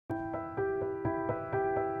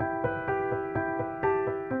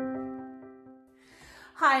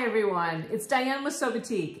Hi everyone, it's Diane with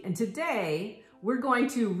SewBatik, and today we're going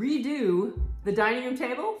to redo the dining room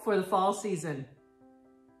table for the fall season.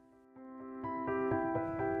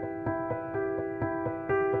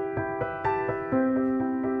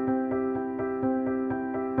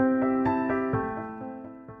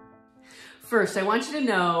 First, I want you to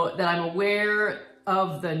know that I'm aware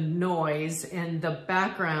of the noise and the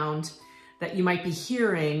background that you might be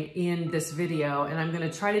hearing in this video, and I'm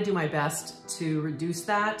gonna try to do my best to reduce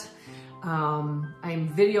that. I'm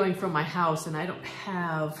videoing from my house and I don't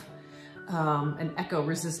have an echo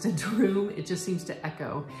resistant room. It just seems to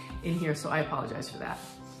echo in here, so I apologize for that.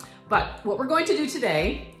 But what we're going to do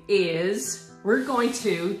today is we're going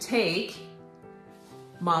to take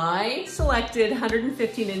my selected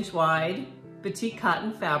 115-inch wide batik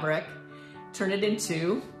cotton fabric, turn it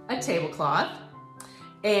into a tablecloth,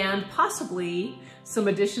 and possibly some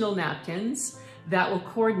additional napkins that will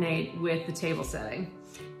coordinate with the table setting.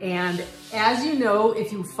 And as you know,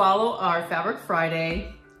 if you follow our Fabric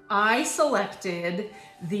Friday, I selected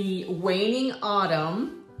the Waning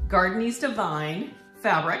Autumn Gardenese Divine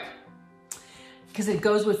fabric because it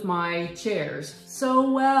goes with my chairs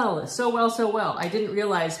so well. I didn't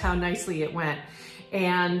realize how nicely it went.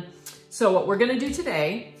 And so what we're gonna do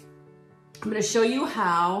today, I'm gonna show you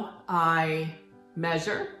how I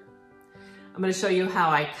measure. I'm gonna show you how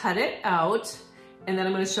I cut it out, and then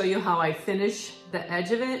I'm gonna show you how I finish the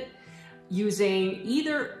edge of it using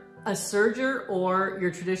either a serger or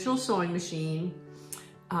your traditional sewing machine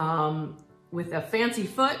with a fancy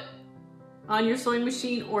foot on your sewing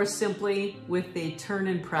machine, or simply with the turn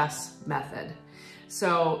and press method.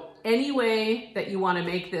 So any way that you wanna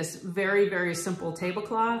make this very, very simple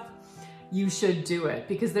tablecloth, you should do it,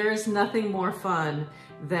 because there is nothing more fun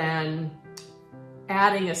than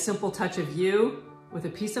adding a simple touch of you with a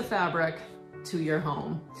piece of fabric to your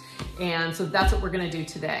home. And so that's what we're gonna do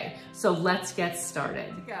today. So let's get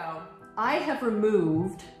started. I have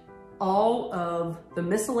removed all of the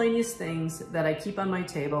miscellaneous things that I keep on my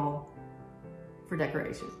table for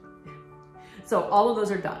decoration. So all of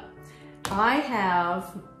those are done. I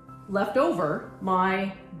have left over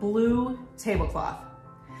my blue tablecloth.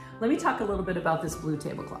 Let me talk a little bit about this blue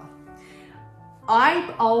tablecloth.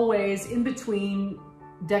 I always, in between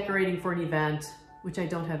decorating for an event, which I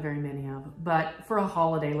don't have very many of, but for a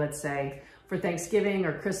holiday, let's say, for Thanksgiving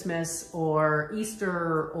or Christmas or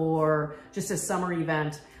Easter or just a summer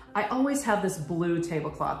event, I always have this blue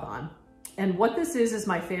tablecloth on. And what this is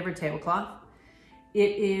my favorite tablecloth.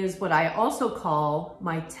 It is what I also call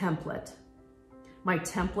my template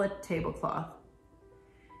tablecloth.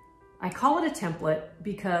 I call it a template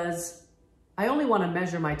because I only want to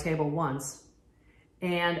measure my table once.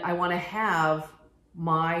 And I want to have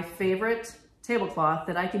my favorite tablecloth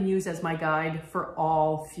that I can use as my guide for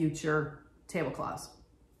all future tablecloths.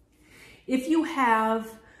 If you have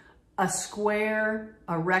a square,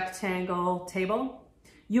 a rectangle table,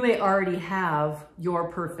 you may already have your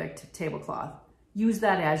perfect tablecloth. Use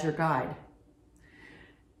that as your guide.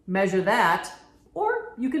 Measure that,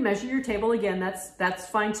 or you can measure your table again, that's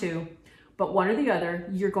fine too. But one or the other,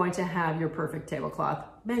 you're going to have your perfect tablecloth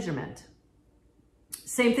measurement.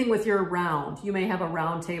 Same thing with your round. You may have a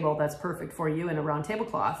round table that's perfect for you and a round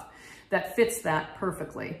tablecloth that fits that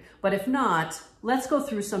perfectly. But if not, let's go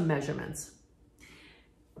through some measurements.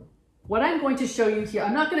 What I'm going to show you here,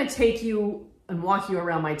 I'm not going to take you and walk you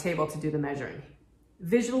around my table to do the measuring.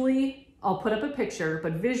 Visually, I'll put up a picture,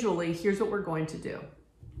 but visually, here's what we're going to do.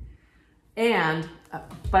 And,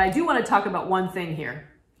 but I do want to talk about one thing here.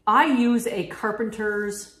 I use a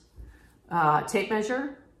carpenter's tape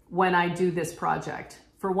measure when I do this project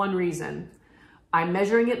for one reason. I'm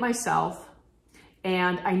measuring it myself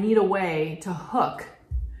and I need a way to hook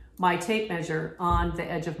my tape measure on the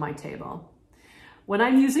edge of my table. When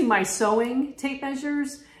I'm using my sewing tape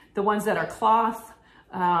measures, the ones that are cloth,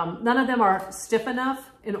 none of them are stiff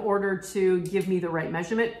enough in order to give me the right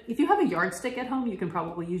measurement. If you have a yardstick at home, you can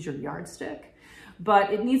probably use your yardstick,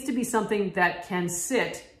 but it needs to be something that can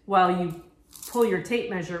sit while you pull your tape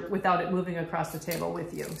measure without it moving across the table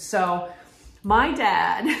with you. So my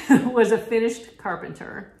dad was a finished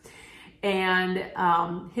carpenter, and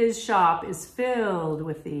his shop is filled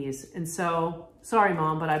with these. And so, sorry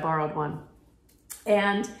Mom, but I borrowed one.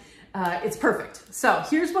 And it's perfect. So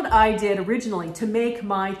here's what I did originally to make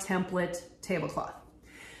my template tablecloth.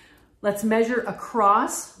 Let's measure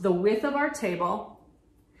across the width of our table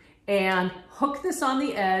and hook this on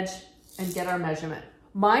the edge and get our measurement.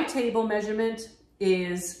 My table measurement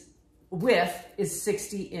width is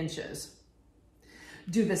 60 inches.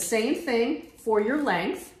 Do the same thing for your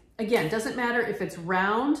length. Again, doesn't matter if it's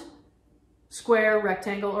round, square,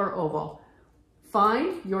 rectangle, or oval.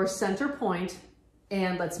 find your center point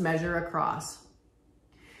and let's measure across.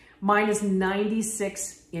 Mine is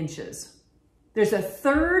 96 inches. There's a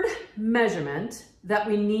third measurement that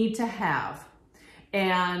we need to have,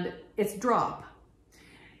 and it's drop.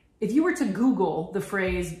 If you were to Google the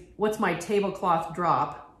phrase, what's my tablecloth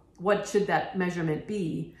drop? What should that measurement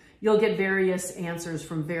be? You'll get various answers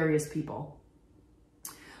from various people.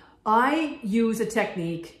 I use a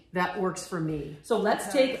technique that works for me. So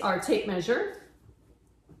let's take our tape measure,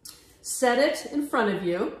 set it in front of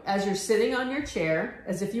you as you're sitting on your chair,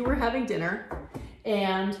 as if you were having dinner,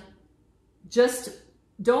 and just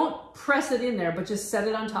don't press it in there, but just set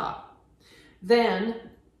it on top. Then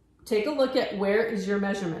take a look at where is your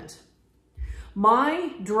measurement.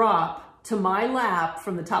 My drop to my lap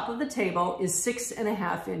from the top of the table is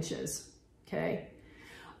 6.5 inches, okay?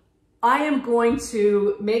 I am going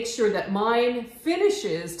to make sure that mine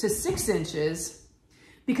finishes to 6 inches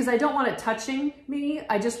because I don't want it touching me.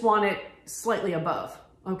 I just want it slightly above,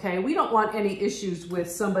 okay? We don't want any issues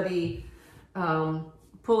with somebody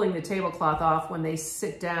pulling the tablecloth off when they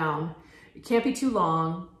sit down. It can't be too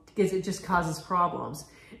long because it just causes problems.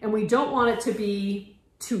 And we don't want it to be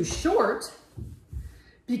too short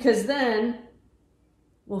because then,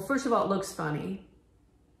 well, first of all, it looks funny.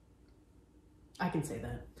 I can say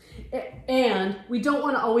that. And we don't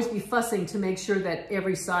want to always be fussing to make sure that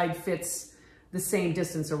every side fits the same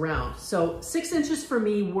distance around. So 6 inches for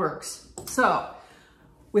me works. So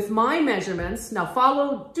with my measurements,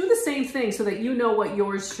 now do the same thing so that you know what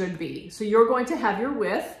yours should be. So you're going to have your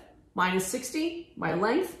width, mine is 60, my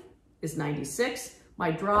length is 96, my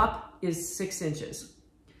drop is 6 inches.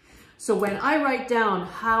 So when I write down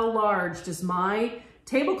how large does my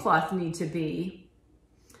tablecloth need to be,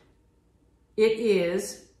 it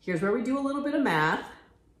is, here's where we do a little bit of math.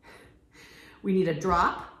 We need a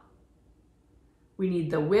drop, we need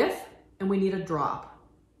the width, and we need a drop.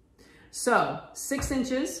 So 6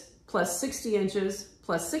 inches plus 60 inches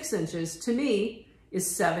plus 6 inches to me is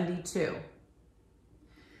 72.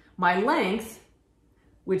 My length,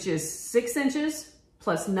 which is 6 inches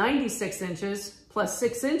plus 96 inches plus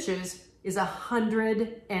 6 inches is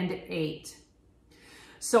 108.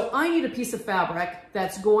 So I need a piece of fabric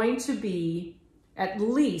that's going to be at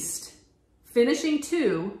least finishing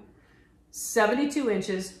to 72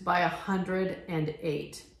 inches by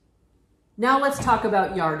 108. Now let's talk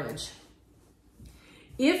about yardage.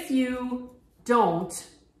 If you don't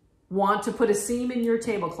want to put a seam in your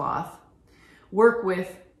tablecloth, work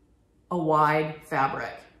with a wide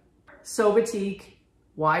fabric. SewBatik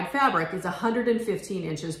wide fabric is 115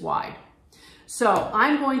 inches wide. So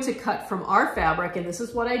I'm going to cut from our fabric, and this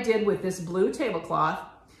is what I did with this blue tablecloth.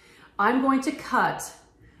 I'm going to cut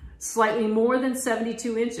slightly more than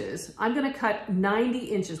 72 inches. I'm going to cut 90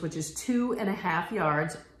 inches, which is 2.5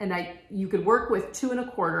 yards. And you could work with 2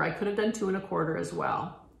 1/4. I could have done 2 1/4 as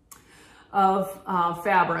well of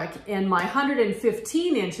fabric. And my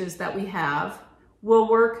 115 inches that we have will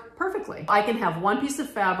work perfectly. I can have one piece of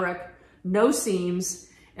fabric, no seams,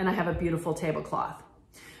 and I have a beautiful tablecloth.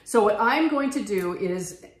 So what I'm going to do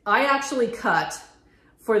is I actually cut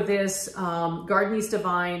for this Gardenese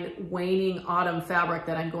Divine waning autumn fabric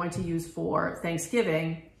that I'm going to use for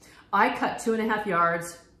Thanksgiving. I cut 2.5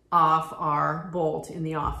 yards off our bolt in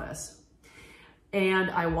the office.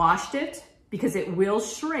 And I washed it because it will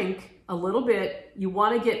shrink a little bit. You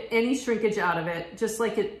want to get any shrinkage out of it, just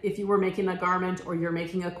like if you were making a garment or you're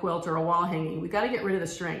making a quilt or a wall hanging. We got to get rid of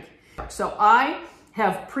the shrink. So I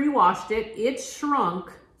have pre-washed it. It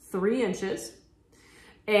shrunk 3 inches.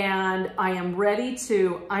 And I am ready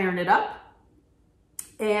to iron it up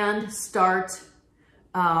and start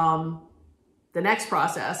the next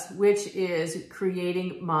process, which is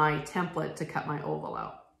creating my template to cut my oval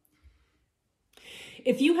out.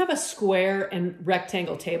 If you have a square and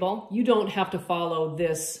rectangle table, you don't have to follow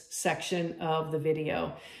this section of the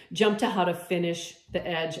video. Jump to how to finish the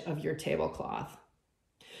edge of your tablecloth.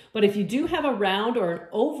 But if you do have a round or an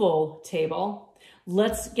oval table,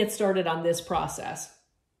 let's get started on this process.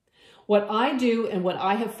 What I do and what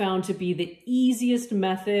I have found to be the easiest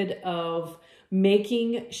method of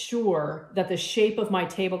making sure that the shape of my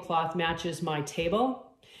tablecloth matches my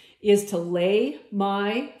table is to lay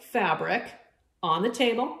my fabric on the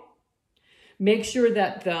table. Make sure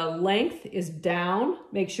that the length is down.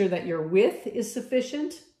 Make sure that your width is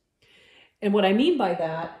sufficient. And what I mean by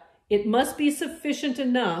that, it must be sufficient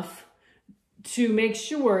enough to make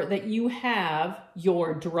sure that you have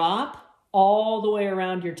your drop all the way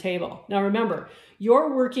around your table. Now remember,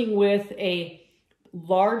 you're working with a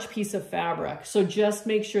large piece of fabric, so just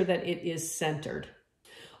make sure that it is centered.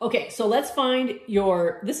 Okay, so let's find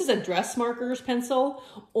this is a dress markers pencil,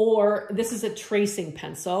 or this is a tracing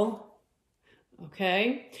pencil,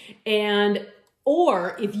 okay?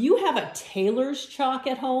 Or if you have a tailor's chalk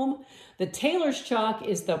at home, the tailor's chalk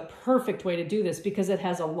is the perfect way to do this because it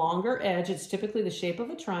has a longer edge. It's typically the shape of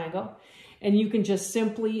a triangle, and you can just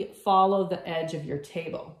simply follow the edge of your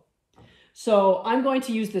table. So I'm going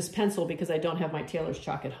to use this pencil because I don't have my tailor's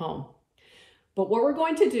chalk at home. But what we're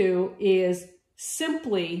going to do is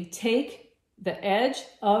simply take the edge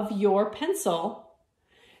of your pencil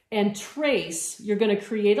and trace. You're going to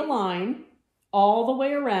create a line all the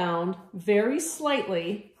way around very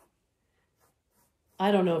slightly.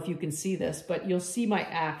 I don't know if you can see this, but you'll see my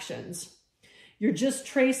actions. You're just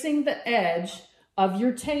tracing the edge of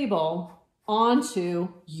your table onto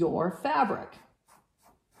your fabric.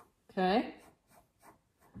 Okay?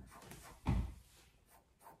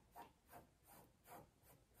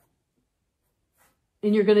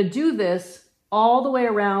 And you're going to do this all the way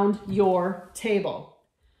around your table.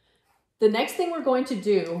 The next thing we're going to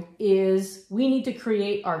do is we need to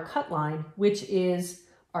create our cut line, which is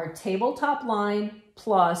our tabletop line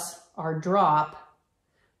plus our drop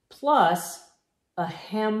plus a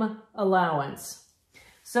hem allowance.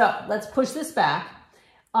 So let's push this back.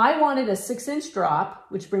 I wanted a 6-inch drop,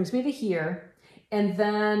 which brings me to here. And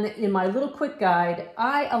then in my little quick guide,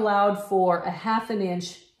 I allowed for a 1/2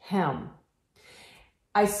 inch hem.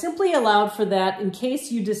 I simply allowed for that in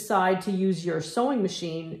case you decide to use your sewing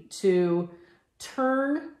machine to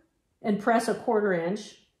turn and press a 1/4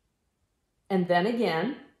 inch, and then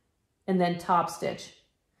again, and then top stitch.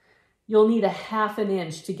 You'll need a 1/2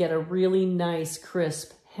 inch to get a really nice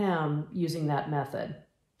crisp hem using that method.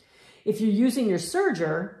 If you're using your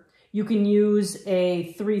serger, you can use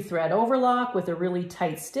a 3-thread overlock with a really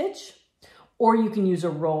tight stitch, or you can use a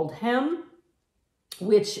rolled hem,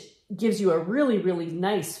 which gives you a really, really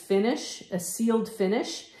nice finish, a sealed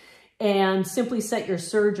finish, and simply set your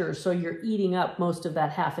serger so you're eating up most of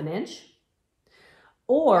that 1/2 inch.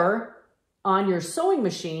 Or on your sewing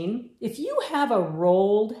machine, if you have a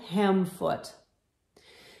rolled hem foot,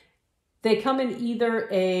 they come in either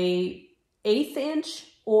a 1/8 inch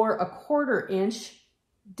or a 1/4 inch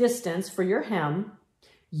distance for your hem.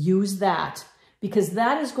 Use that because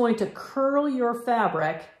that is going to curl your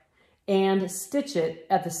fabric and stitch it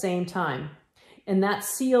at the same time. And that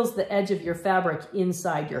seals the edge of your fabric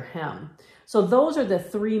inside your hem. So those are the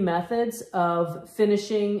 3 methods of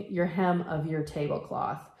finishing your hem of your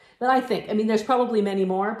tablecloth that I think, I mean, there's probably many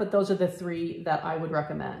more, but those are the 3 that I would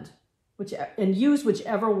recommend. And use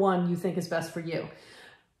whichever one you think is best for you.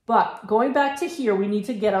 But going back to here, we need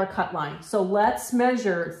to get our cut line. So let's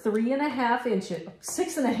measure 3.5 inches,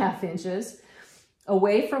 6.5 inches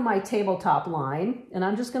away from my tabletop line, and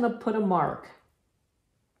I'm just going to put a mark.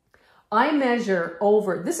 I measure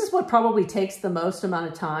over, this is what probably takes the most amount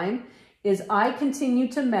of time, is I continue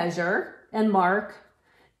to measure and mark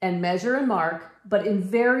and measure and mark, but in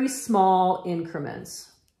very small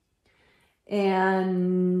increments.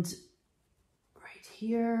 And right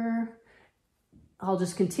here, I'll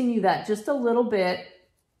just continue that just a little bit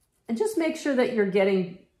and just make sure that you're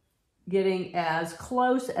getting as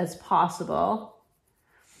close as possible.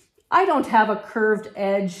 I don't have a curved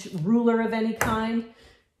edge ruler of any kind,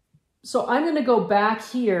 so I'm going to go back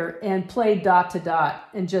here and play dot to dot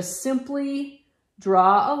and just simply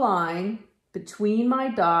draw a line between my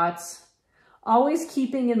dots, always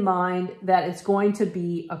keeping in mind that it's going to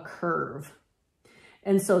be a curve.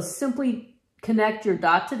 And so simply connect your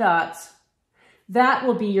dot to dots. That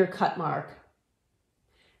will be your cut mark.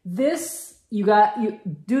 You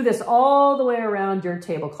do this all the way around your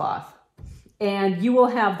tablecloth, and you will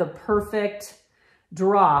have the perfect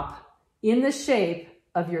drop in the shape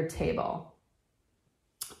of your table.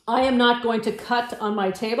 I am not going to cut on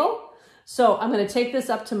my table, so I'm going to take this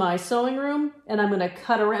up to my sewing room and I'm going to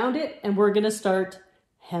cut around it, and we're going to start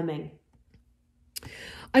hemming.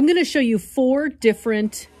 I'm going to show you 4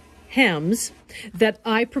 different hems that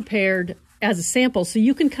I prepared as a sample so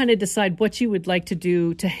you can kind of decide what you would like to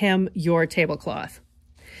do to hem your tablecloth.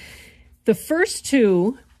 The first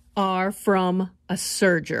 2 are from a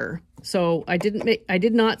serger. So I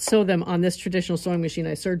did not sew them on this traditional sewing machine.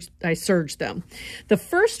 I serged them. The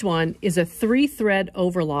first one is a 3-thread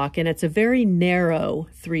overlock, and it's a very narrow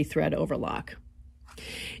 3-thread overlock.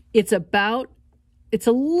 It's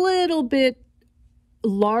a little bit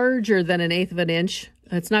larger than 1/8 inch.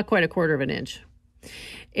 It's not quite a 1/4 inch.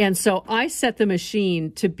 And so I set the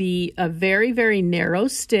machine to be a very, very narrow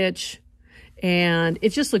stitch, and it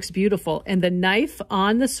just looks beautiful. And the knife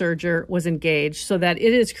on the serger was engaged so that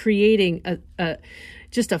it is creating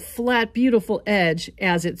just a flat, beautiful edge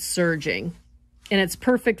as it's serging. and it's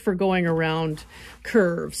perfect for going around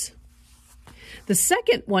curves. The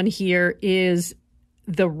second one here is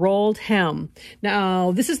the rolled hem.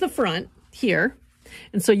 Now, this is the front here,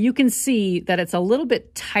 and so you can see that it's a little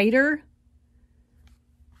bit tighter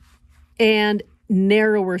and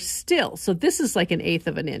narrower still. So this is like 1/8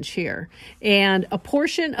 of an inch here, and a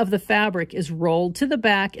portion of the fabric is rolled to the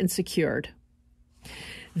back and secured.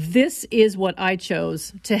 This is what I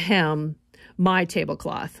chose to hem my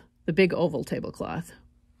tablecloth, the big oval tablecloth.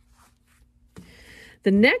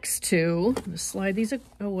 The next two, I'm going to slide these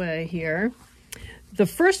away here. The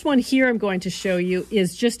first one here I'm going to show you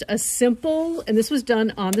is just a simple, and this was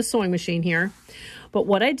done on the sewing machine here, but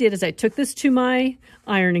what I did is I took this to my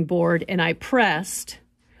ironing board and I pressed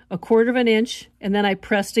 1/4 of an inch, and then I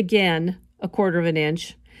pressed again 1/4 of an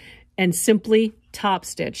inch, and simply top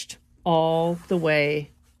stitched all the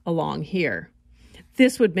way along here.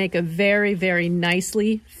 This would make a very, very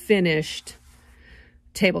nicely finished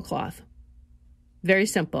tablecloth. Very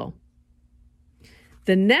simple.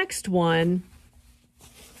 The next one,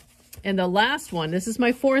 and the last one, this is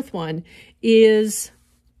my fourth one, is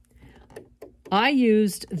I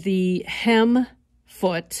used the hem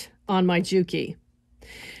foot on my Juki.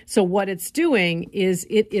 So what it's doing is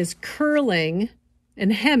it is curling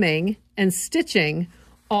and hemming and stitching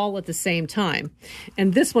all at the same time.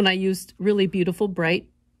 And this one I used really beautiful bright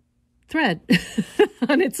thread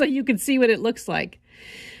on it so you can see what it looks like.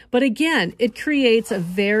 But again, it creates a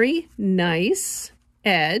very nice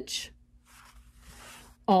edge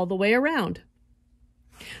all the way around.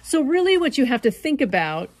 So really what you have to think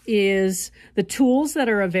about is the tools that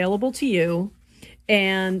are available to you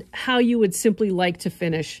and how you would simply like to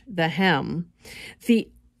finish the hem. The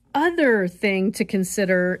other thing to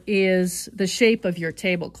consider is the shape of your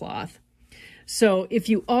tablecloth. So if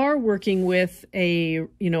you are working with a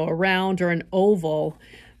round or an oval,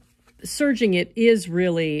 serging it is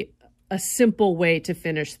really a simple way to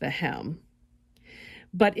finish the hem.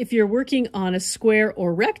 But if you're working on a square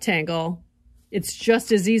or rectangle, it's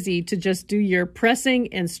just as easy to just do your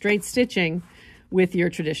pressing and straight stitching with your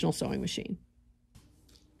traditional sewing machine.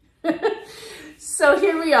 So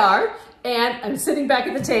here we are, and I'm sitting back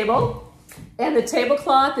at the table, and the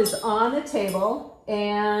tablecloth is on the table,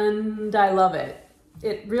 and I love it.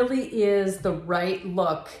 It really is the right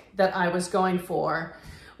look that I was going for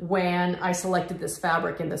when I selected this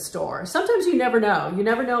fabric in the store. Sometimes you never know. You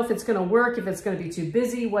never know if it's gonna work, if it's gonna be too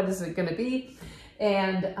busy, what is it gonna be?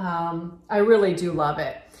 And I really do love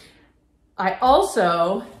it. I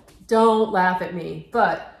also, don't laugh at me,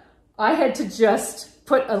 but I had to just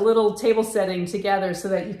put a little table setting together so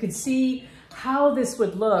that you could see how this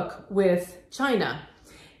would look with china.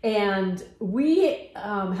 And we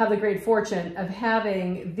have the great fortune of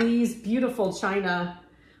having these beautiful china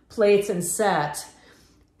plates and set.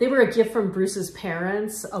 They were a gift from Bruce's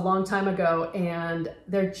parents a long time ago, and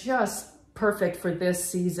they're just perfect for this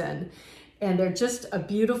season. And they're just a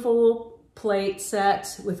beautiful plate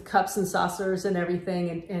set with cups and saucers and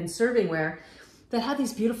everything, and servingware that have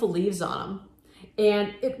these beautiful leaves on them.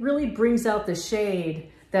 And it really brings out the shade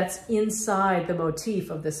that's inside the motif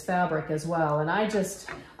of this fabric as well. And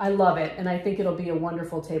I love it, and I think it'll be a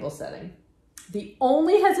wonderful table setting. The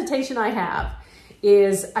only hesitation I have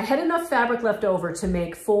is I had enough fabric left over to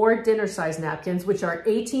make 4 dinner size napkins, which are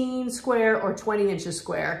 18 square or 20 inches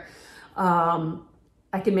square.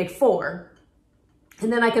 I can make 4.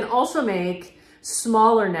 And then I can also make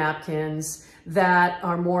smaller napkins that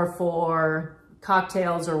are more for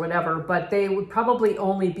cocktails or whatever, but they would probably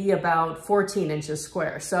only be about 14 inches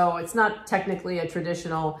square. So it's not technically a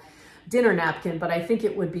traditional dinner napkin, but I think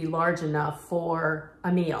it would be large enough for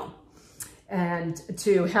a meal and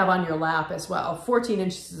to have on your lap as well. 14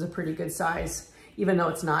 inches is a pretty good size, even though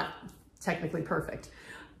it's not technically perfect.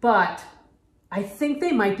 But I think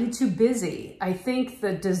they might be too busy. I think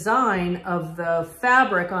the design of the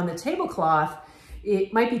fabric on the tablecloth,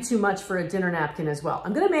 it might be too much for a dinner napkin as well.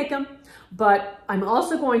 I'm gonna make them, but I'm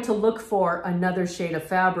also going to look for another shade of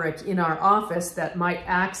fabric in our office that might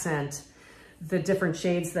accent the different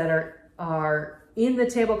shades that are in the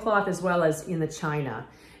tablecloth as well as in the china,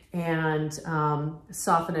 and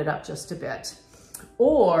soften it up just a bit.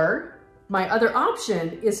 Or my other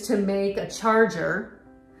option is to make a charger,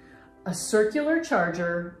 a circular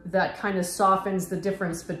charger that kind of softens the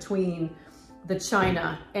difference between the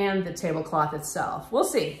china and the tablecloth itself. We'll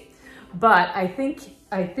see. But I think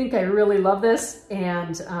I really love this,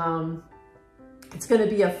 and it's gonna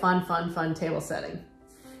be a fun table setting.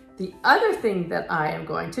 The other thing that I am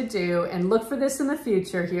going to do, and look for this in the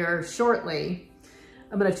future here shortly,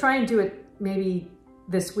 I'm gonna try and do it maybe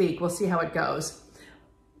this week. We'll see how it goes.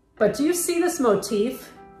 But do you see this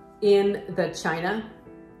motif in the china.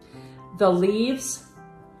 The leaves,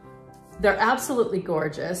 they're absolutely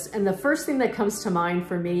gorgeous. And the first thing that comes to mind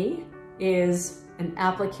for me is an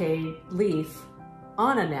applique leaf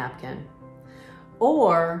on a napkin,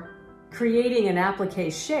 or creating an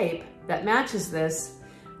applique shape that matches this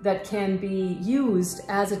that can be used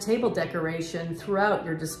as a table decoration throughout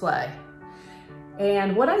your display.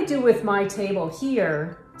 And what I do with my table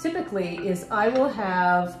here typically is I will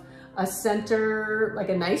have a center, like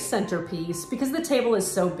a nice centerpiece, because the table is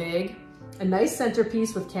so big, a nice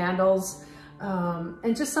centerpiece with candles,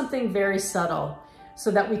 and just something very subtle so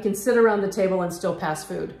that we can sit around the table and still pass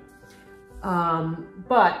food.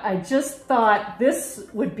 But I just thought this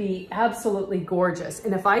would be absolutely gorgeous.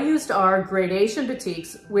 And if I used our gradation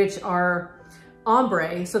batiks, which are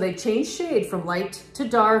ombre, so they change shade from light to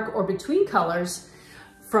dark or between colors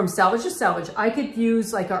from salvage to salvage, I could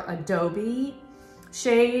use like our adobe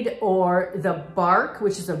shade or the bark,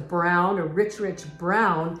 which is a brown, a rich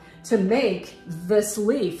brown, to make this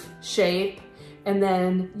leaf shape, and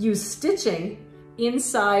then use stitching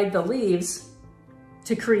inside the leaves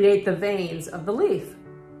to create the veins of the leaf.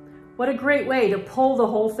 What a great way to pull the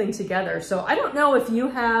whole thing together. So I don't know if you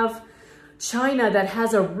have china that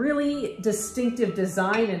has a really distinctive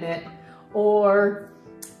design in it, or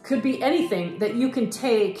could be anything that you can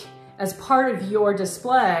take as part of your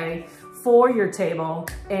display for your table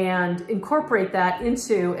and incorporate that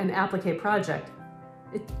into an applique project.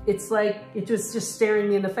 It's like, it was just staring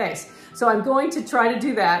me in the face. So I'm going to try to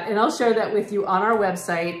do that, and I'll share that with you on our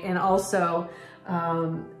website and also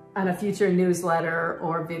on a future newsletter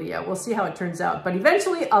or video. We'll see how it turns out. But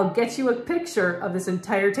eventually I'll get you a picture of this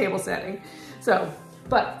entire table setting. So,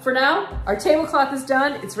 but for now, our tablecloth is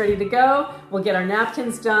done. It's ready to go. We'll get our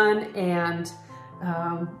napkins done, and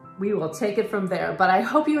we will take it from there. But I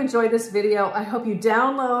hope you enjoyed this video. I hope you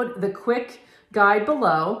download the quick guide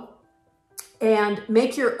below and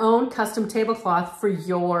make your own custom tablecloth for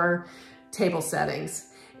your table settings,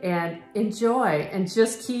 and enjoy, and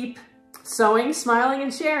just keep sewing, smiling,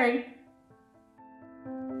 and sharing.